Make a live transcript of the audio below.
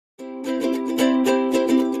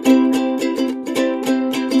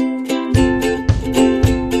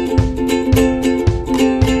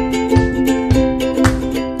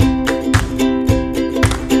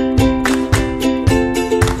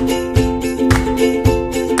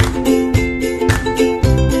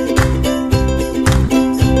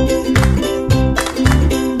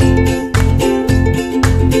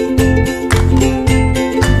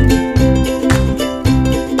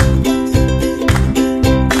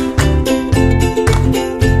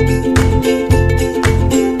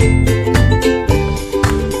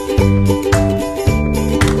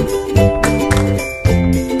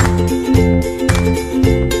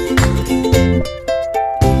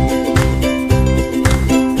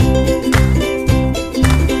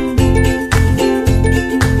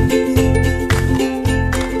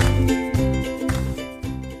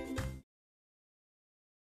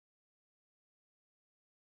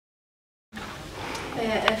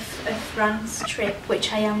a France trip,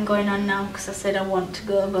 which I am going on now because I said I want to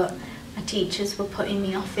go, but my teachers were putting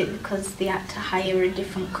me off it because they had to hire a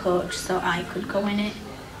different coach so I could go in it.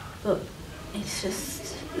 But it's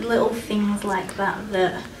just little things like that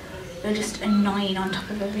that are just annoying on top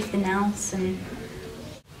of everything else. And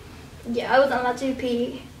yeah, I wasn't allowed to do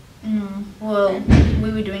PE. no, well,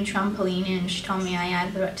 we were doing trampolining and she told me I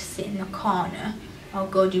either had to sit in the corner or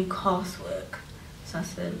go do coursework. So I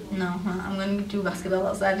said, no, I'm going to do basketball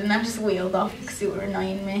outside, and I just wheeled off because it were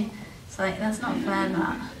annoying me. It's like, that's not fair,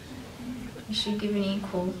 that. You should give an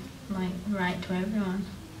equal right to everyone.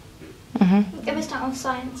 Mm-hmm. I missed out on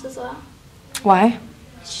science as well. Why?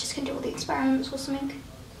 She just couldn't do all the experiments or something.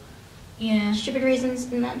 Yeah. Stupid reasons,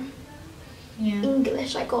 and then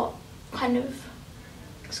English, I got kind of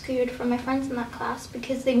excluded from my friends in that class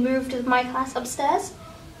because they moved my class upstairs,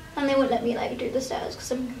 and they wouldn't let me do the stairs because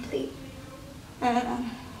I'm complete. I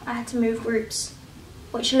had to move groups,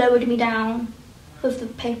 which lowered me down with the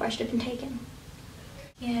paper I should have been taking.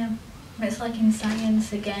 Yeah, but it's like in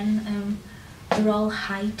science again, they're all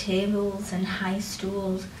high tables and high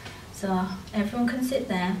stools, so everyone can sit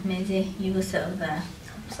there. Maisie, you will sit over there.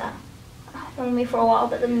 So that happened with me for a while,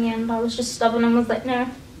 but in the end I was just stubborn and was like, no,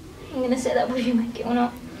 I'm going to sit there whether you make it or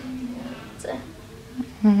not. So,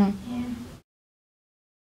 yeah.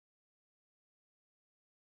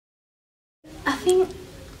 I think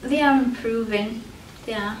they are improving.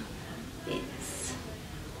 They are. It's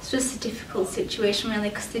just a difficult situation really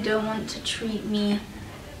because they don't want to treat me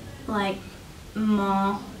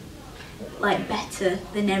more better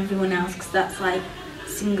than everyone else because that's like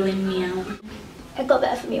singling me out. It got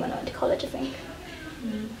better for me when I went to college, I think.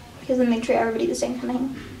 Because then they treat everybody the same kind of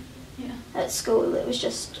thing. Yeah. At school it was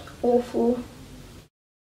just awful.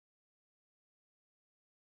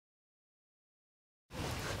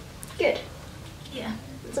 Good. Yeah.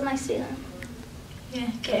 It's a nice feeling.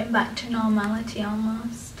 Yeah, getting back to normality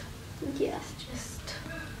almost. Yeah. Just,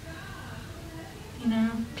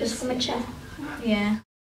 Just from a chair. Yeah.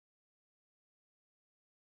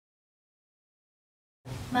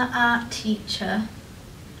 My art teacher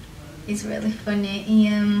is really funny.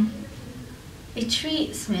 He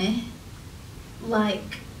treats me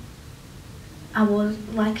like I'm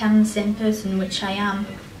the same person, which I am.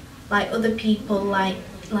 Like other people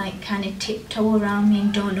kind of tiptoe around me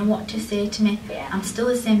and don't know what to say to me. Yeah. I'm still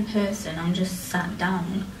the same person, I'm just sat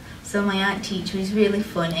down. So my art teacher is really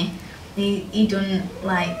funny. He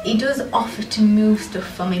does offer to move stuff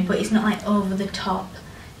for me, but it's not over the top.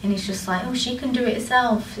 And he's just like, oh, she can do it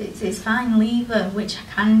herself. It's fine, leave her, which I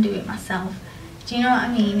can do it myself. Do you know what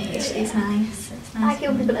I mean? It's nice. It's nice. I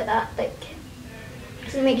feel people like that,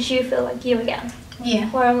 because it makes you feel like you again. Yeah.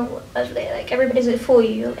 Whereas everybody does it for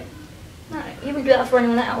you. You're like, no, you wouldn't do that for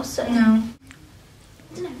anyone else. So. No.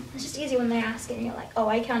 I don't know. It's just easy when they ask and you're like, oh,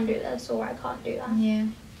 I can do this or I can't do that. Yeah.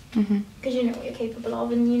 Because you know what you're capable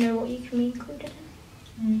of and you know what you can be included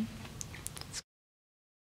in.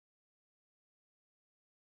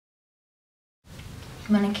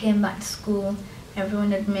 When I came back to school,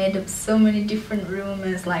 everyone had made up so many different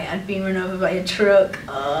rumours, like I'd been run over by a truck,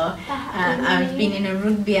 or I'd been in a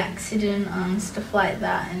rugby accident and stuff like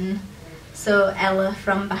that. And so Ella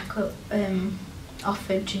from Backup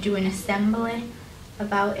offered to do an assembly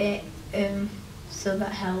about it, so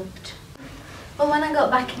that helped. Well, when I got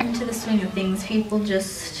back into the swing of things, people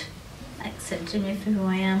just accepted me for who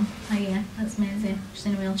I am. Oh yeah, that's amazing. Just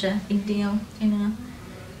in a wheelchair, big deal,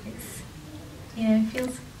 It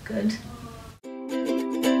feels good.